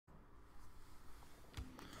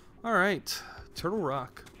Alright. Turtle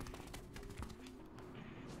Rock.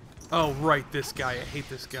 Oh, right, this guy. I hate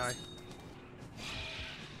this guy.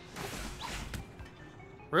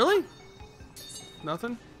 Really?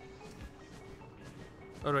 Nothing?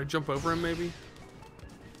 Oh, did I jump over him, maybe?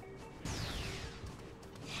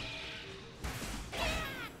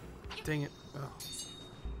 Dang it. Oh.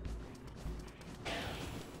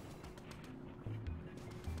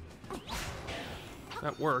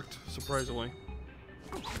 That worked, surprisingly.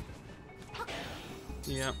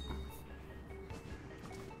 Yep.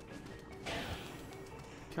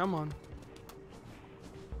 Come on.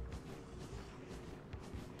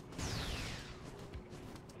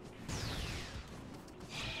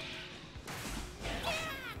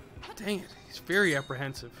 Dang it, he's very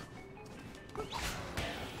apprehensive.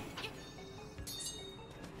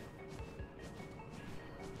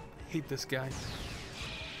 Hate this guy.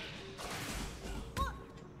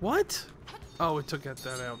 What? Oh, it took that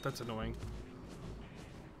out. That's annoying.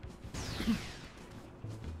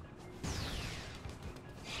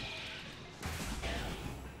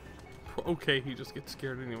 Okay, he just gets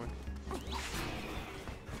scared anyway.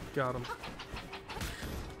 Got him.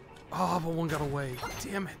 Oh, but one got away.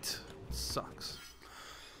 Damn it. Sucks.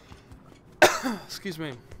 Excuse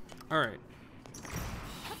me. Alright.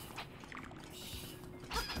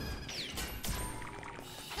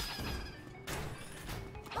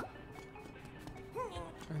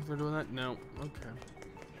 Thanks for doing that? No. Okay.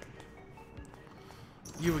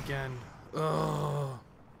 You again. Ugh.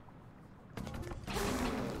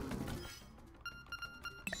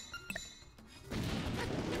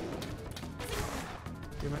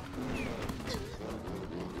 Damn it.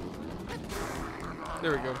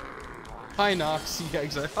 There we go. Hi, Nox. Yeah,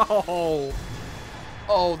 exactly. Oh!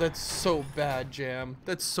 Oh, that's so bad, Jam.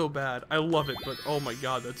 That's so bad. I love it, but oh my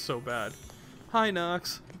god, that's so bad. Hi,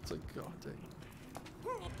 Nox. It's like, god dang.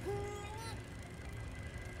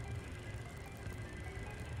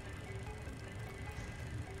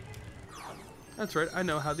 That's right, I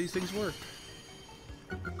know how these things work.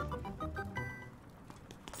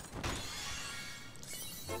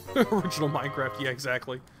 Original Minecraft, yeah,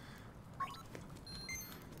 exactly.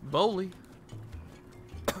 Bowley.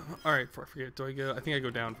 Alright, I forget, do I go? I think I go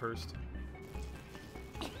down first.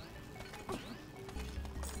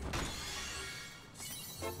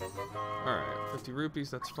 Alright, 50 rupees,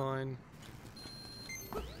 that's fine.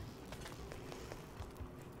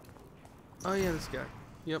 Oh yeah, this guy.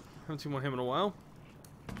 Yep, haven't seen one of him in a while.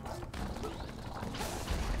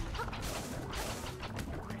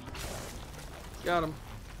 Got him.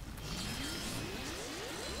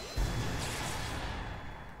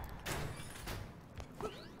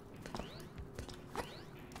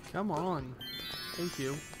 Come on. Thank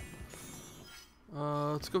you.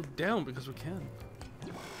 Let's go down because we can.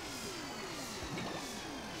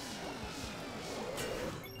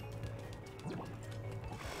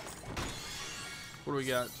 What do we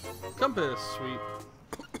got? Compass, sweet.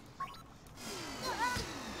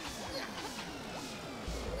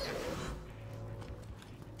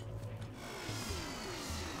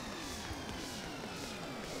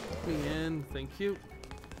 And thank you.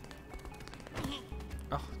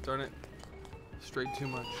 Oh, darn it. Strayed too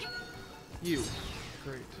much. You.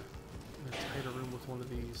 Great. I'm in a tighter room with one of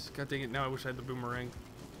these. God dang it, now I wish I had the boomerang.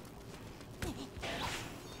 Damn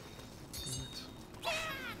it.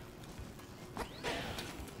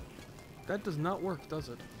 That does not work, does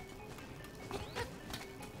it?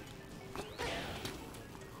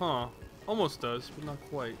 Huh. Almost does, but not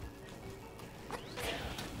quite.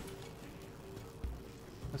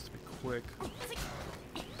 Has to be quick.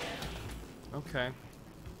 Okay.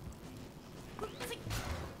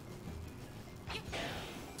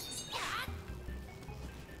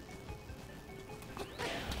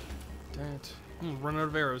 Dang it. I'm gonna run out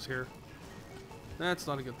of arrows here. That's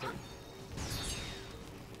not a good thing.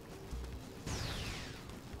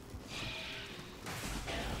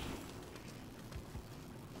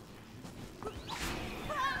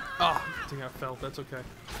 Ah, I think I fell. That's okay.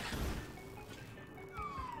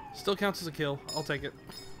 Still counts as a kill. I'll take it.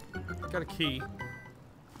 Got a key.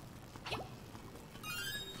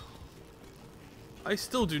 I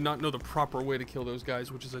still do not know the proper way to kill those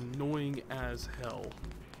guys, which is annoying as hell.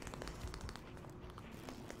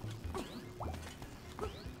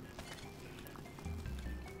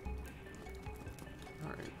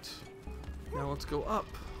 Alright. Now let's go up.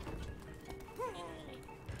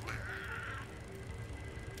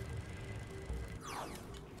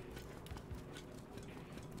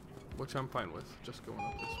 Which I'm fine with, just going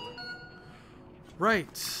up this way.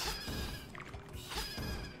 Right.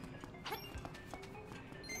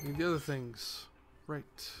 Need the other things.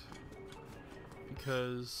 Right.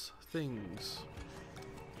 because things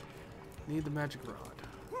need the magic rod.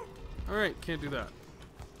 Alright, can't do that.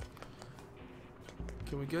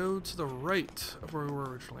 Can we go to the right of where we were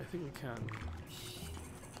originally? I think we can.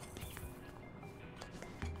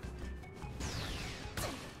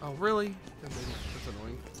 Oh, really? That's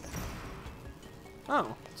annoying.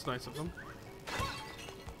 Oh, it's nice of them.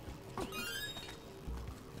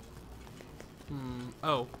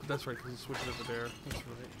 Oh, but that's right, because he switched over there. That's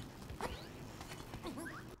right.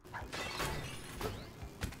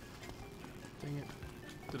 Dang it.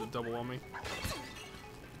 Did a double on me.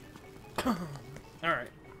 Alright.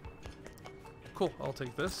 Cool, I'll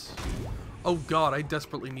take this. Oh god, I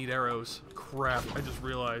desperately need arrows. Crap, I just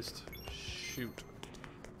realized. Shoot.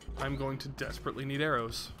 I'm going to desperately need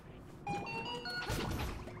arrows.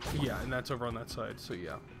 Yeah, and that's over on that side, so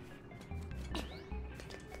yeah.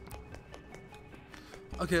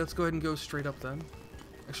 Okay, let's go ahead and go straight up then.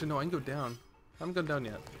 Actually, no, I can go down. I haven't gone down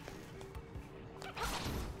yet.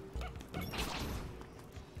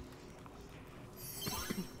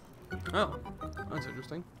 Oh, that's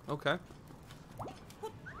interesting. Okay.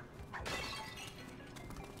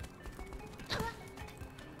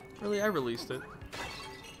 Really, I released it.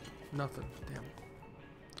 Nothing. Damn.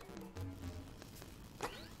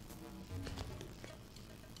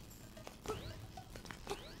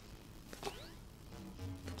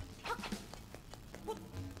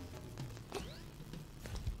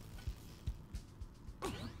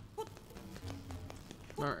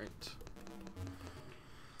 Alright.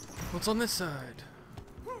 What's on this side?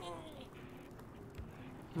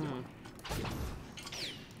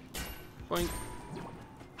 Boink.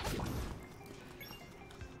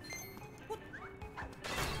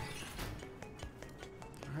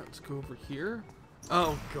 Alright, let's go over here.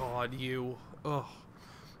 Oh god, you. Oh.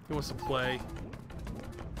 He wants to play.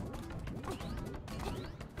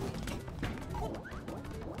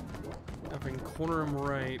 Having corner him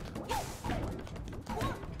right.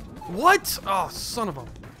 What? Oh, son of a...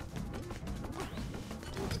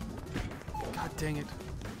 God dang it.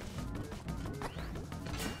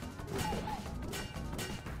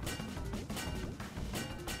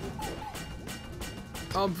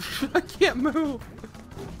 I can't move.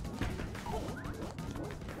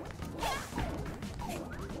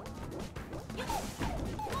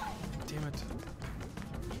 Damn it.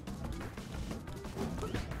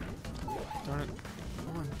 Darn it.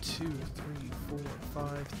 1, 2, 3, 4,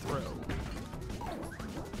 5, throw.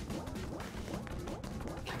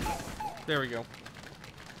 There we go.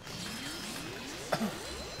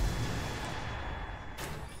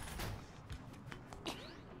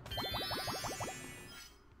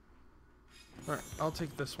 Alright, I'll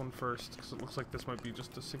take this one first, because it looks like this might be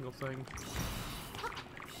just a single thing.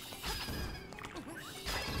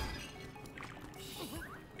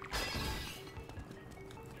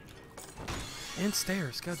 And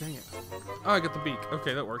stairs, god dang it. Oh, I got the beak.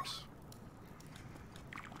 Okay, that works.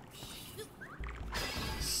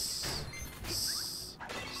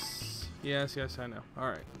 Yes, yes, I know.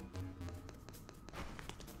 Alright.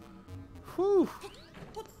 Whew.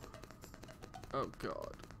 Oh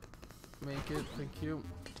god. Make it, thank you.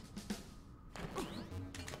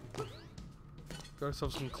 Got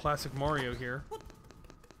ourselves some classic Mario here.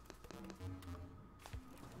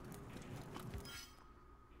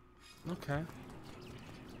 Okay.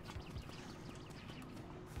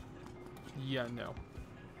 Yeah, no.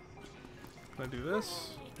 Can I do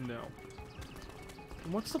this? No.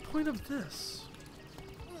 And what's the point of this?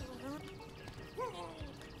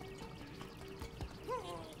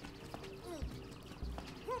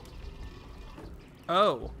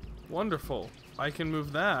 Oh, wonderful. I can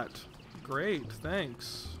move that. Great,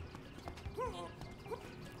 thanks.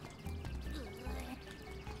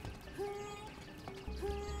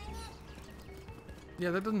 Yeah,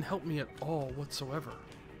 that doesn't help me at all whatsoever.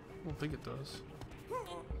 I don't think it does.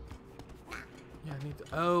 Yeah, I need to...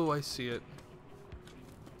 Oh, I see it.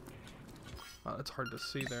 Wow, that's hard to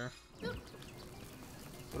see there.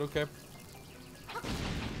 But okay.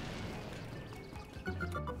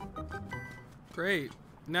 Great.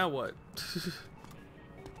 Now what?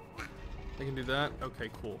 I can do that? Okay,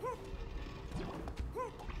 cool.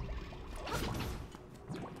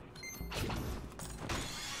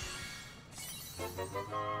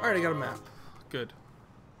 Alright, I got a map. Good.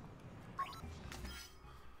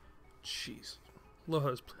 Jeez.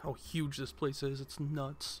 Love how huge this place is. It's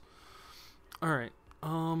nuts. Alright.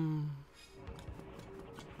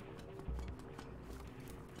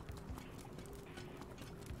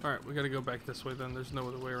 Alright, we gotta go back this way then. There's no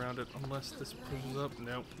other way around it unless this pulls up.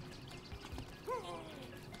 Nope.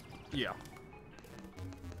 Yeah.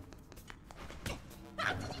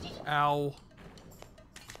 Ow.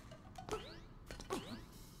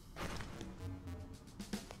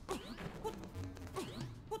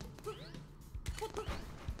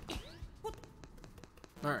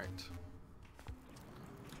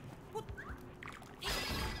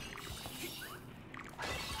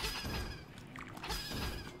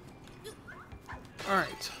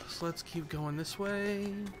 Alright, so let's keep going this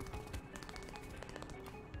way.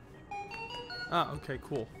 Ah, okay,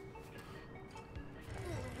 cool.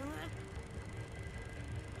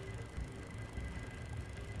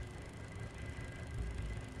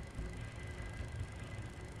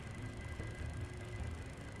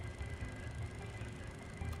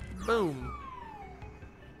 Boom.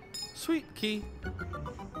 Sweet key.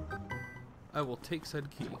 I will take said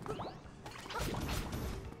key.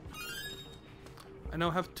 I now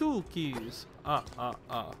have 2 keys.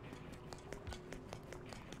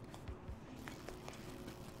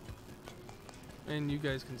 And you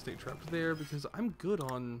guys can stay trapped there because I'm good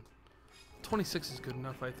on 26 is good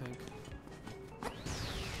enough, I think.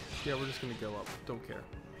 Yeah, we're just gonna go up. Don't care.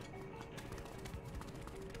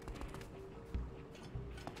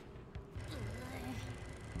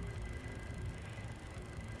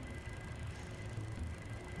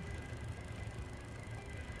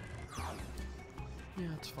 Yeah,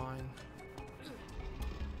 it's fine.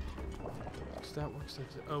 So that works like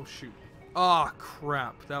that. Oh, shoot. Ah,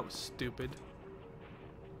 crap. That was stupid.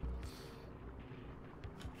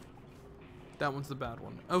 That one's the bad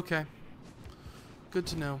one. Okay. Good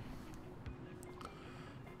to know.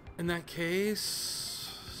 In that case...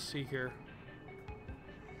 see here.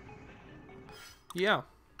 Yeah.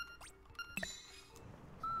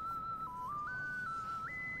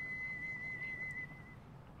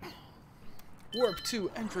 Warp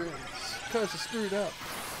 2 entrance. Cause I screwed up.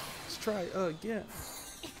 Let's try again.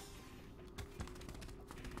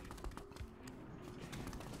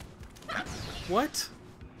 What?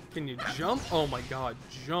 Can you jump? Oh my god,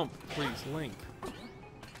 jump, please, Link.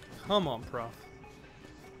 Come on, Prof.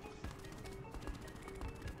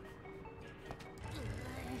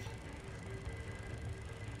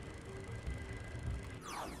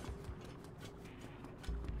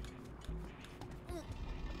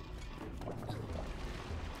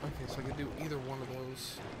 Okay, so I can do either one of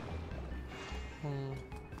those.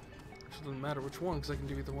 It doesn't matter which one, because I can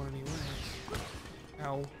do either one anyways.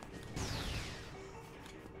 Ow.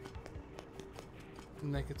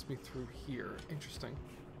 And that gets me through here. Interesting.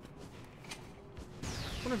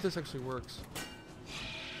 I wonder if this actually works.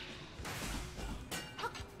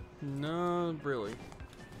 No, really.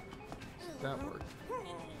 Does that work?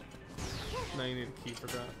 Now you need a key for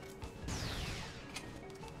that.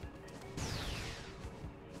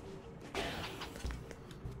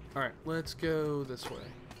 Alright, let's go this way.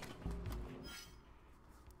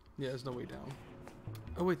 Yeah, there's no way down.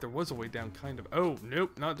 Oh wait, there was a way down, kind of. Oh,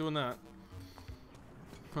 nope, not doing that.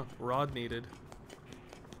 Huh, rod needed.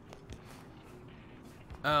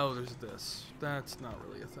 Oh, there's this. That's not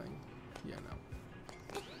really a thing. Yeah,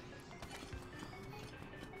 no.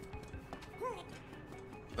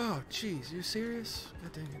 Oh, jeez, you serious?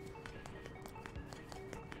 God dang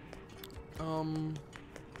it.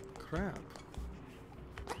 Crap.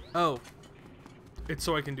 Oh. It's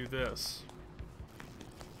so I can do this.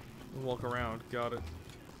 And walk around. Got it.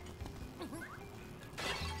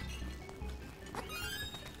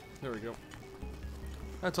 There we go.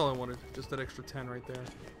 That's all I wanted. Just that extra 10 right there.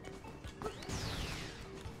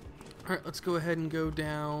 Alright, let's go ahead and go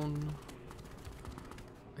down...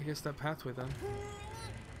 I guess that pathway then.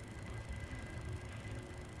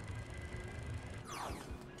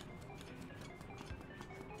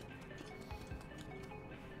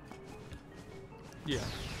 Yeah.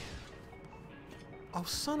 Oh,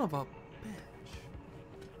 son of a bitch.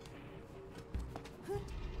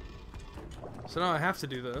 So now I have to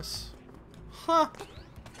do this. Huh!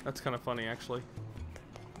 That's kind of funny, actually.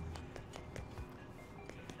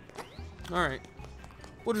 Alright.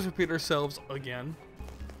 We'll just repeat ourselves again.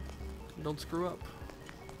 Don't screw up.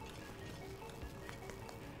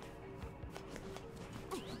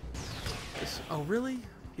 Oh, really?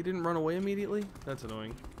 He didn't run away immediately? That's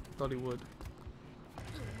annoying. Thought he would.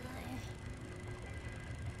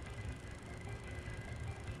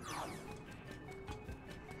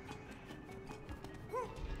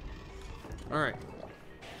 Alright.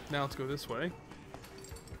 Now let's go this way.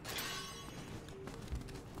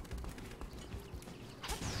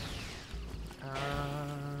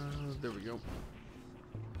 There we go.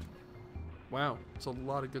 Wow, it's a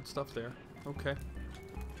lot of good stuff there. Okay.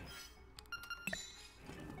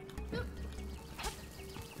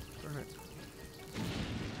 Alright.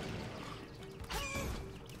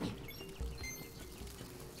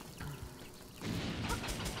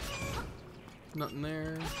 Nothing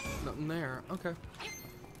there. Nothing there. Okay.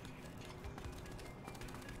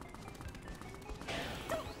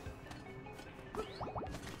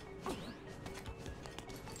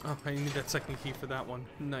 Oh, I need that second key for that one.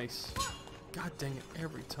 Nice. God dang it,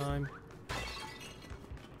 every time.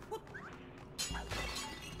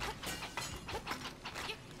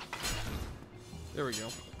 There we go.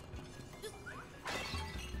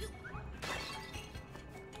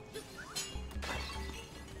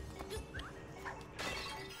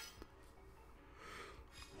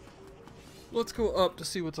 Let's go up to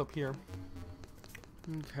see what's up here.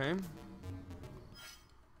 Okay.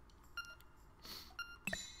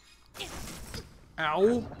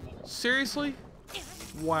 Ow. Seriously?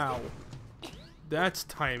 Wow. That's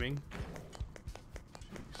timing.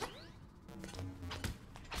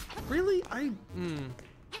 Really?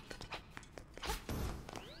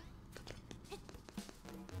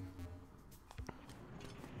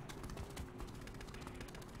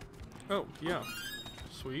 Oh, yeah.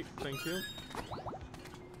 Sweet. Thank you.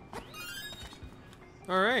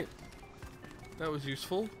 Alright. That was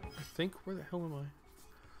useful. I think. Where the hell am I?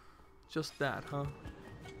 Just that, huh?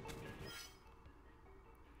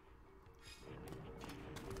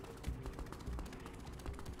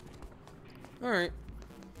 Alright.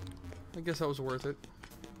 I guess that was worth it.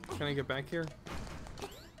 Can I get back here?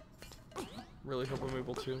 Really hope I'm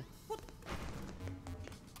able to.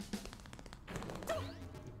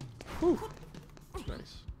 Whew.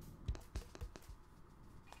 Nice.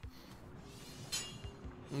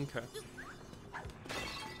 Okay.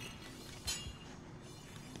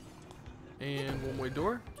 And one-way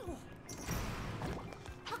door.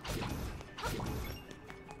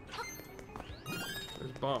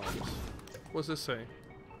 There's bombs. What's this say?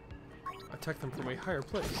 Attack them from a higher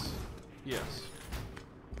place. Yes.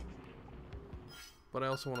 But I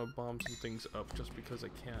also want to bomb some things up just because I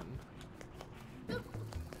can.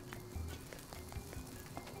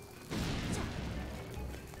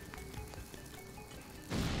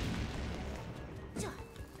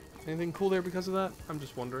 Anything cool there because of that? I'm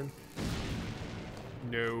just wondering.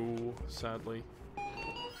 No, sadly.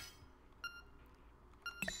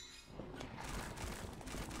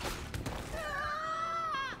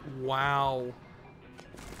 Wow.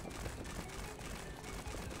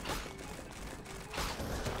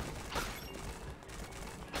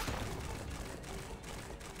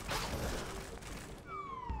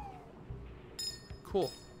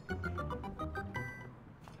 Cool.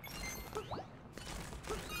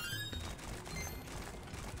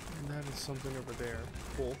 And that is something over there.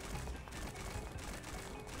 Cool.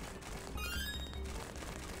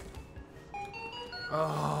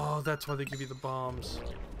 Oh, that's why they give you the bombs.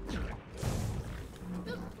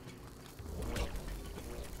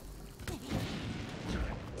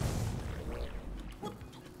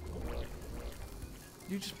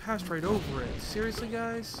 You just passed right over it. Seriously,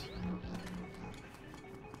 guys?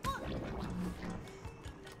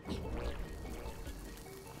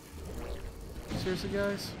 Seriously,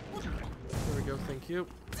 guys? There we go, thank you.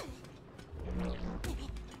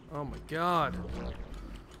 Oh my god.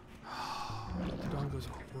 The dongos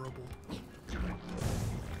are horrible.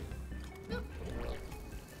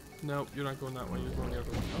 Nope, you're not going that way, you're going the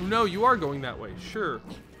other way. Oh no, you are going that way, sure.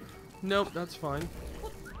 Nope, that's fine.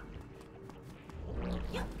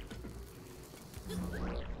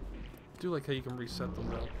 I do like how you can reset them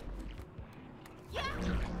though.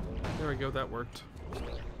 There we go, that worked.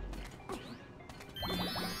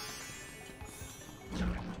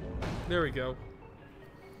 There we go.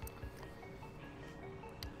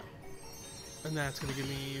 And that's gonna give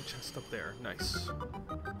me a chest up there. Nice.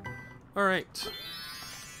 Alright.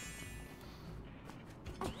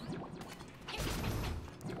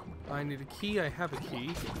 I need a key. I have a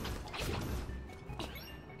key.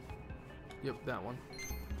 Yep, that one.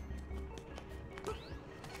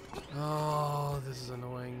 Oh, this is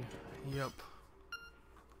annoying. Yep.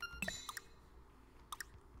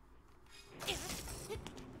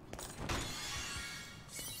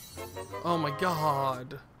 Oh my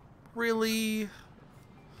god. Really?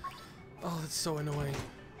 Oh, that's so annoying.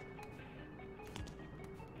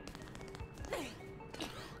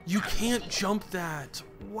 You can't jump that.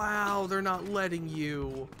 Wow, they're not letting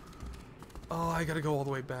you. Oh, I gotta go all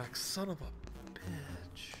the way back. Son of a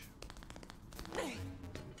bitch.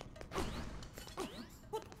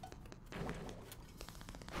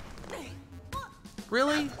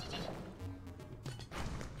 Really?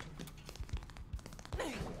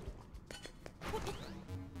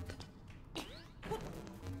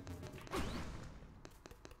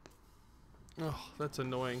 Oh, that's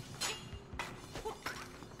annoying.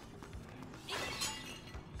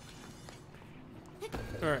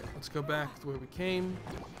 Alright, let's go back the way we came.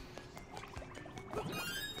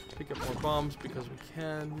 Pick up more bombs because we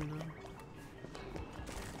can.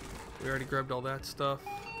 We already grabbed all that stuff.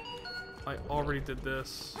 I already did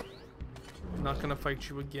this. I'm not gonna fight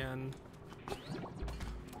you again.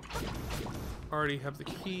 Already have the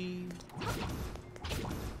key.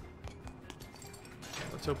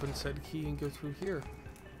 Let's open said key and go through here.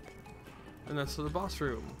 And that's to the boss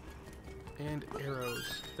room. And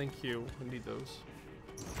arrows. Thank you. I need those.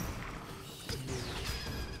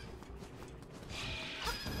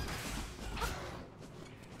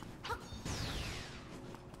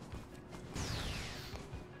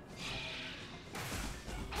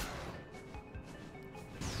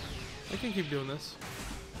 I can keep doing this.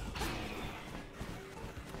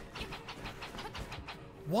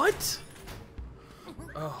 What?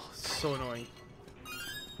 Oh, so annoying.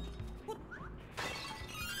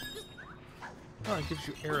 Oh, it gives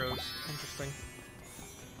you arrows. Interesting.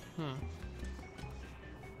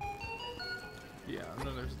 Yeah, and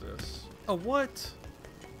then there's this. Oh, what?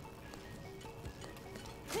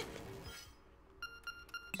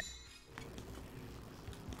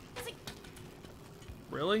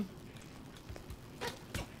 Really?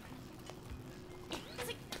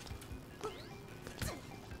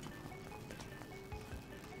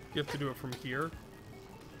 You have to do it from here?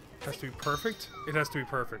 It has to be perfect? It has to be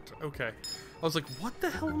perfect. Okay. I was like, what the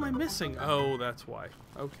hell am I missing? Oh, that's why.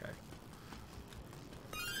 Okay.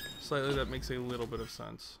 Slightly, that makes a little bit of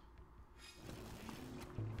sense.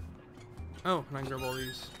 Oh, and I can grab all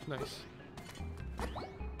these. Nice.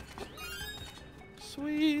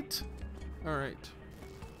 Sweet! Alright.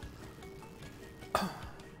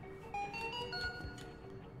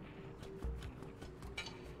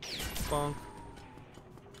 Bonk.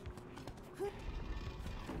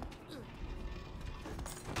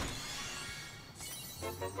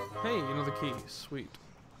 Hey, another key. Sweet.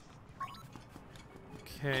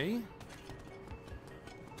 Okay.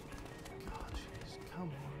 God, jeez. Come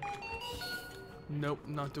on. Nope,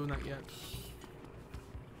 not doing that yet.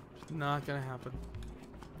 It's not gonna happen.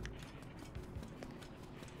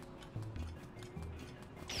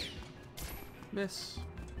 Miss.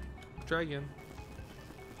 Try again.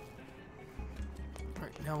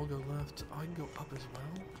 Alright, now we'll go left. Oh, I can go up as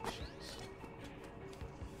well? Jeez.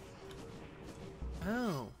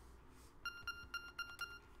 Oh.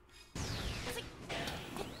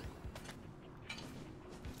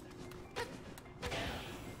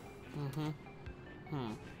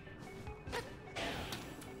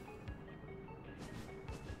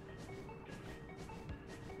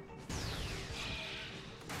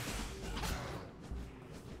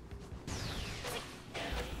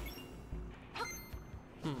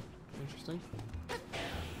 Interesting.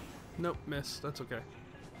 Nope, miss. That's okay.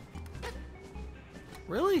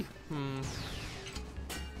 Really?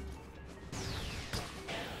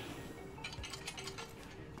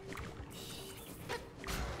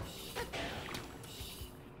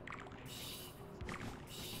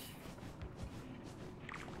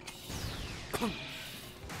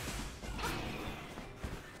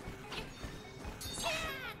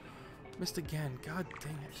 Missed again. God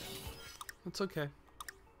dang it. That's okay.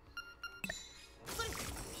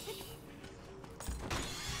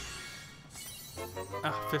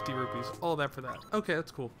 Ah, 50 rupees. All that for that. Okay,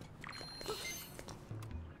 that's cool.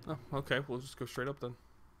 Oh, okay. We'll just go straight up then.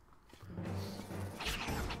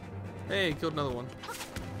 Hey, killed another one.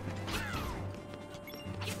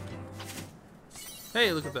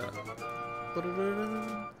 Hey, look at that.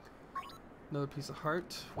 Another piece of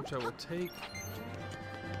heart, which I will take.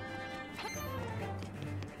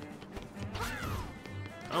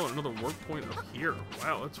 Oh, another work point up here.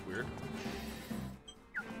 Wow, that's weird.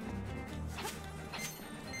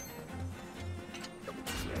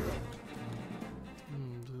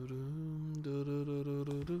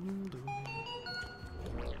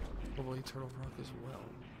 Probably Turtle Rock as well.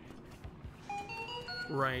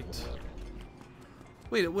 Right.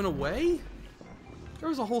 Wait, it went away? There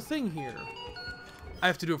was a whole thing here. I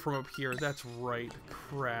have to do it from up here. That's right.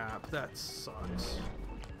 Crap. That sucks.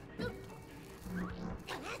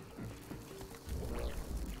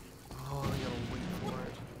 Oh, I gotta wait for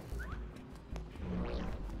it.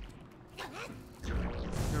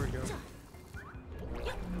 There we go.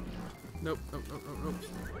 Nope, nope, nope, nope, nope.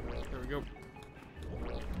 There we go.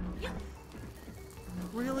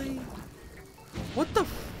 Really? What the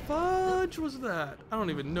fudge was that? I don't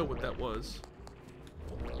even know what that was.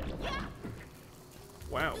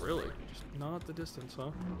 Wow, really? Just not the distance,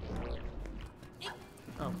 huh?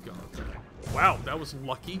 Oh, God. Wow, that was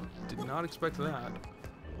lucky. Did not expect that.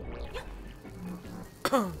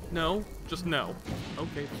 No, just no.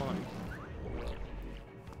 Okay, fine.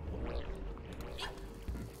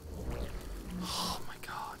 Oh my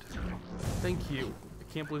God. Thank you. I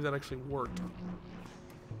can't believe that actually worked.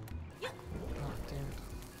 Oh, damn it.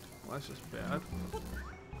 Well, that's just bad.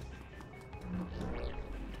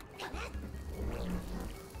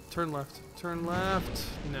 Turn left. Turn left.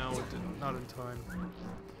 No, it didn't. Not in time.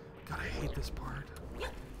 God, I hate this part.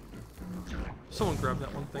 Someone grab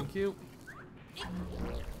that one, thank you.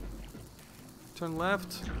 Turn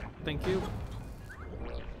left, thank you.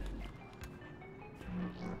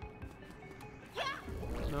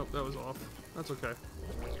 Nope, that was off. That's okay.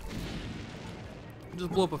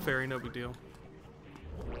 Just blow up a fairy, no big deal.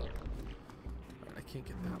 Alright, I can't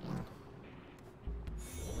get that one.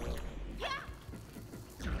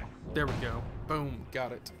 There we go. Boom,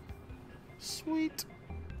 got it. Sweet.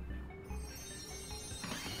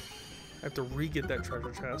 I have to re-get that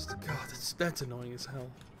treasure chest. God, that's annoying as hell.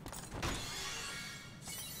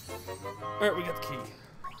 Alright, we got the key.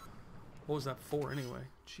 What was that for anyway?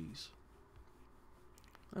 Jeez.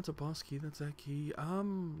 That's a boss key, that's that key.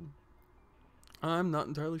 I'm not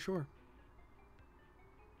entirely sure.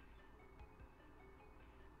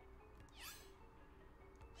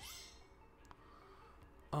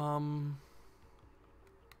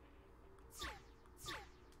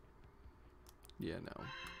 Yeah, no.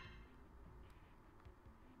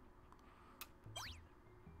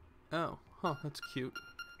 Oh, huh, that's cute.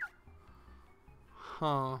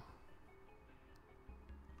 Huh.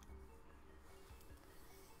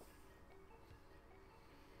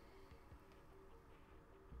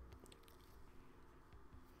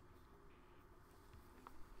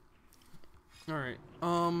 Alright,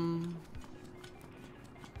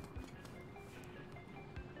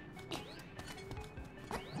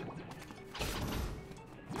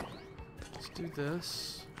 let's do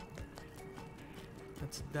this.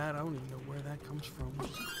 That's that. I don't even know where that comes from,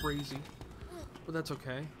 which is crazy. But that's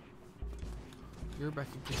okay. You're back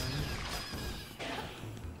again.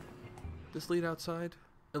 This lead outside?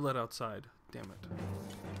 It led outside. Damn it.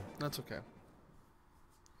 That's okay.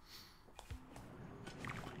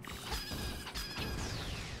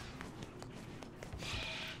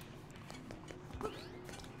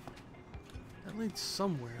 That leads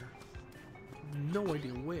somewhere. No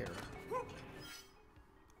idea where.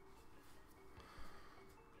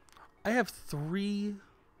 I have 3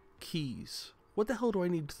 keys. What the hell do I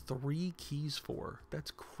need 3 keys for? That's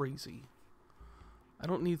crazy. I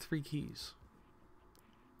don't need 3 keys.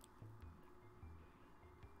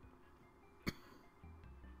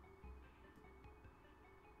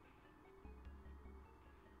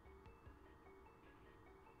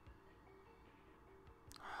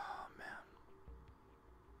 Oh, man.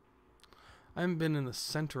 I haven't been in the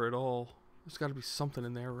center at all. There's got to be something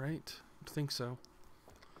in there, right? I think so.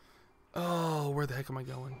 Oh, where the heck am I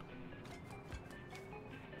going?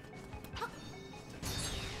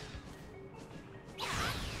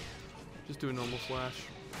 Just do a normal slash.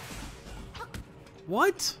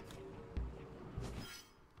 What?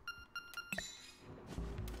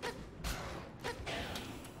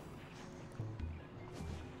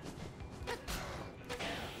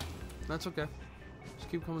 That's okay.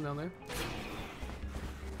 Just keep coming down there.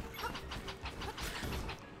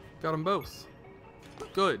 Got them both.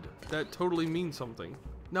 Good. That totally means something.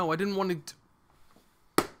 No, I didn't want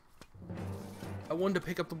to... I wanted to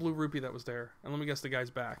pick up the blue rupee that was there. And let me guess, the guy's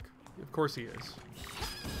back. Of course he is.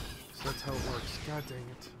 So that's how it works. God dang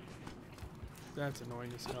it. That's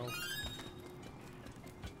annoying as hell.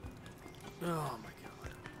 Oh my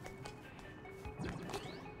god.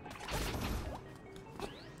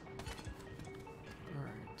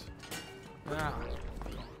 Alright. Ah.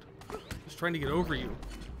 God. Just trying to get over you.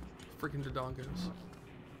 Freaking dodongos.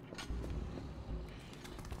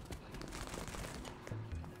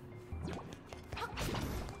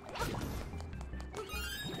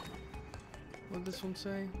 What did this one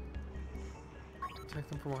say? Attack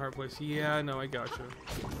them from a hard place. Yeah, no, I gotcha.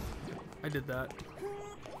 I did that.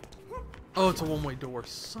 Oh, it's a one-way door.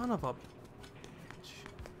 Son of a...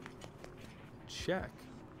 Check.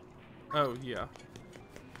 Oh, yeah.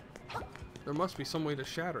 There must be some way to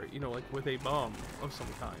shatter it, you know, like with a bomb of some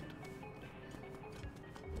kind.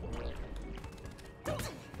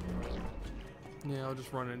 Yeah, I'll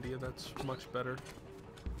just run into you. That's much better.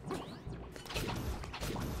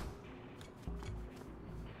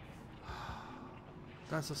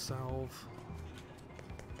 That's a salve.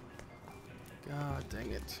 God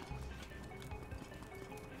dang it.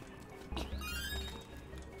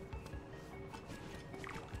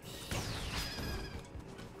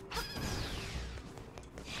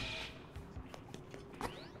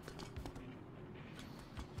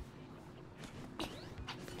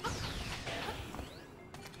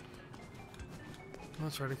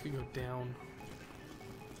 That's right, I could go down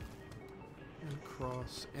and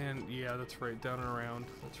across, and yeah, that's right, down and around.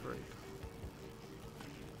 That's right.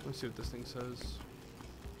 Let's see what this thing says.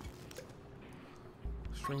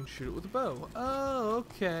 Strange, shoot it with a bow. Oh,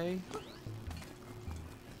 okay.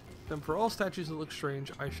 Then for all statues that look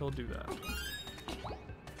strange, I shall do that.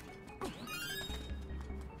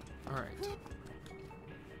 Alright.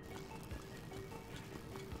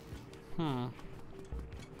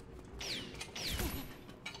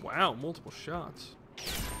 Wow, multiple shots.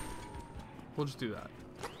 We'll just do that.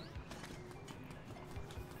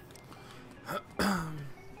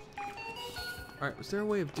 Alright, was there a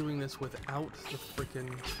way of doing this without the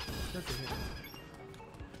freaking...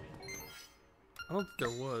 I don't think there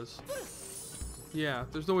was. Yeah,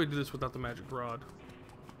 there's no way to do this without the magic rod.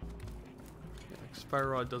 Yeah, 'cause fire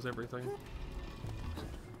rod does everything.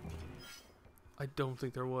 I don't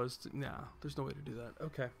think there was. Nah, there's no way to do that.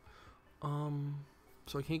 Okay.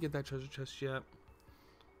 So I can't get that treasure chest yet.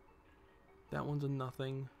 That one's a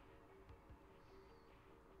nothing.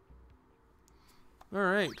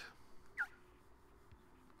 Alright.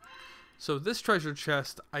 So this treasure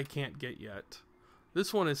chest I can't get yet.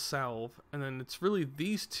 This one is salve, and then it's really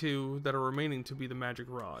these two that are remaining to be the magic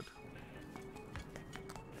rod.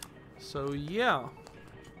 So yeah.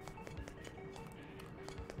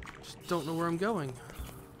 Just don't know where I'm going.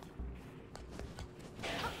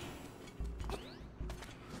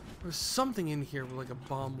 There's something in here with like a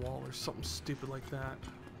bomb wall or something stupid like that.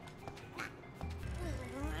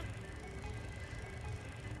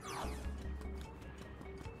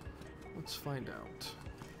 Let's find out.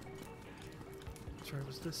 Sorry, it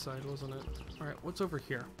was this side, wasn't it? Alright, what's over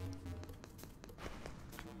here?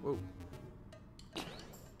 Whoa.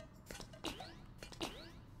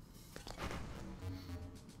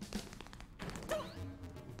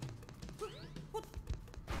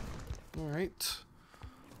 Alright.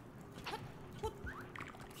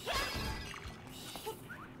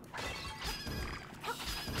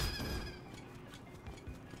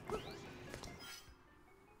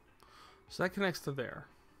 So that connects to there.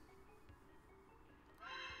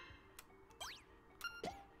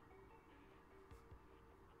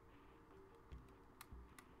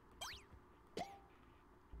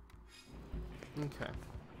 Okay.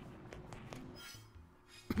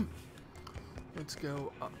 Let's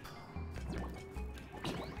go up.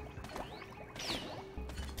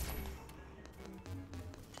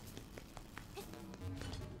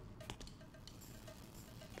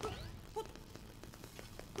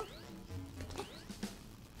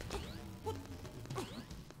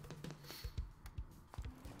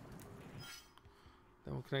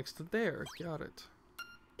 That one connects to there. Got it.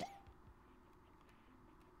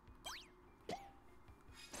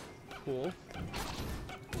 Cool.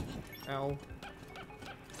 Ow.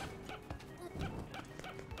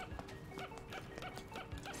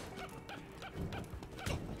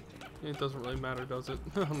 It doesn't really matter, does it?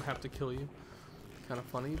 I'm gonna have to kill you. Kind of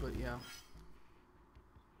funny, but yeah.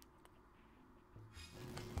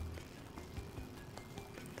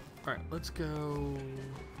 Alright, let's go.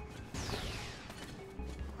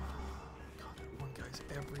 God, that one guy's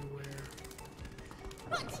everywhere.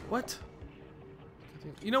 What?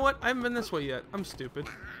 You know what? I haven't been this way yet. I'm stupid.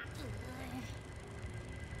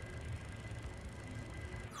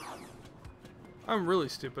 I'm really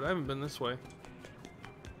stupid. I haven't been this way.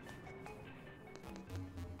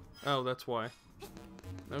 Oh, that's why.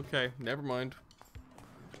 Okay, never mind.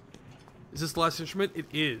 Is this the last instrument? It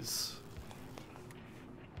is.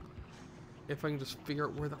 If I can just figure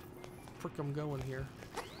out where the frick I'm going here.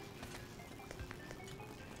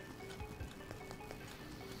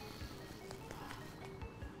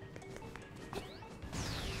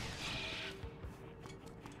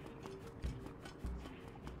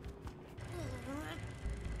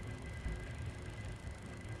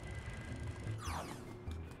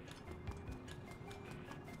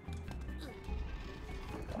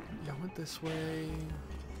 Yeah, I went this way.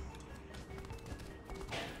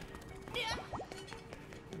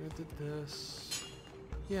 I did this.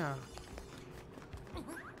 Yeah. I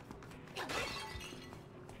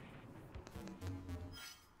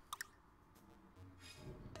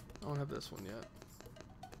don't have this one yet.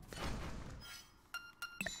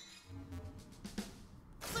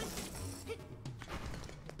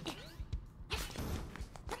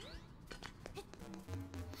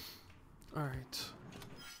 Alright.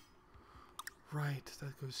 Right,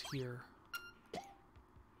 that goes here.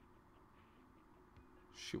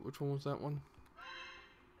 Shoot, which one was that one?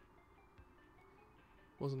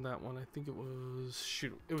 Wasn't that one. I think it was...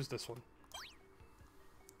 Shoot, it was this one.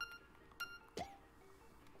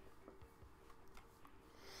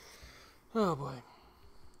 Oh boy.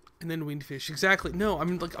 And then winged fish. Exactly. No, I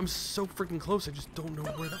mean, like, I'm so freaking close. I just don't know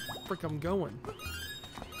where the frick I'm going.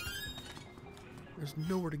 There's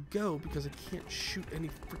nowhere to go because I can't shoot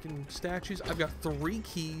any freaking statues. I've got 3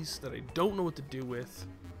 keys that I don't know what to do with.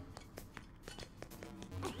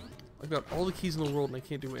 I've got all the keys in the world and I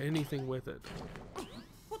can't do anything with it.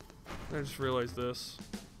 I just realized this.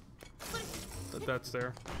 that that's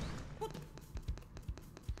there.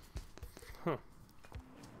 Huh.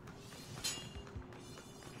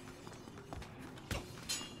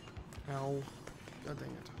 Ow. God dang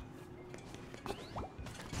it.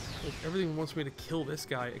 Like, everything wants me to kill this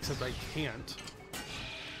guy, except I can't.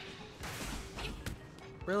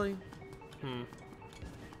 Really?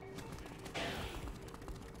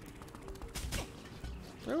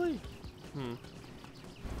 Really?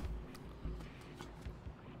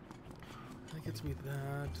 That gets me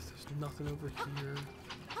that. There's nothing over here.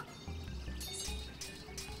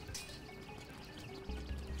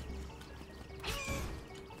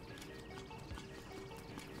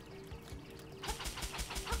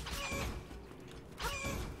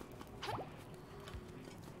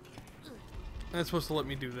 And it's supposed to let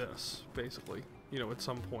me do this, basically, you know, at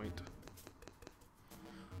some point.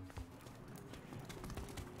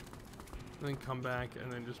 And then come back and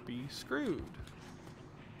then just be screwed.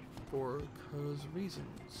 For cause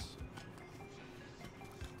reasons.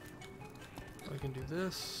 I can do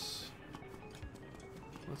this.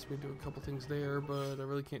 Lets me do a couple things there, but I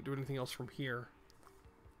really can't do anything else from here.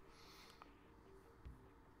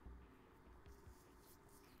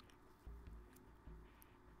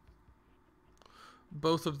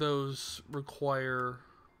 Both of those require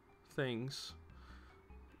things.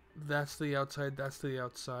 That's the outside, that's the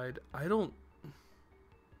outside. I don't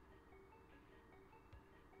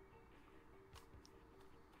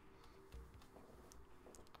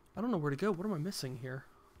know where to go. What am I missing here?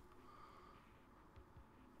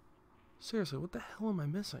 Seriously, what the hell am I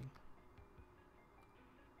missing?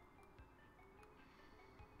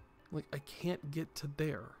 Like, I can't get to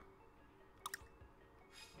there.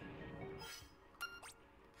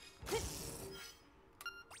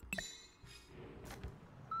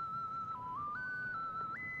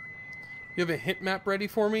 You have a hint map ready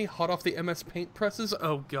for me? Hot off the MS Paint presses?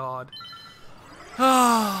 Oh, God.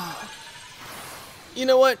 You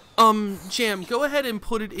know what? Jam, go ahead and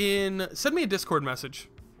put it in... Send me a Discord message.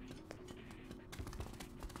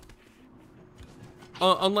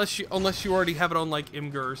 Unless you already have it on, like,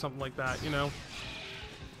 Imgur or something like that, you know?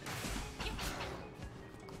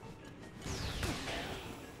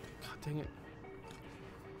 God dang it.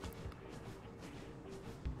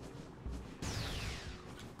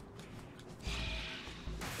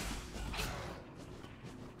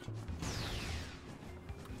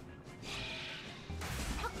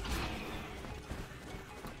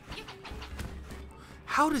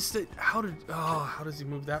 How does he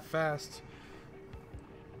move that fast?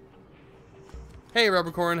 Hey,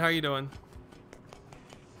 Rubbercorn, how you doing?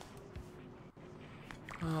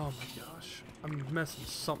 Oh my gosh. I'm messing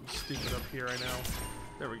something stupid up here, I know.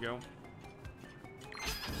 There we go.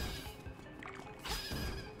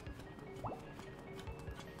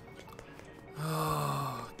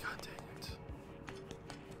 Oh, god dang it.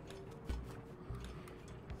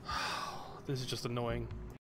 This is just annoying.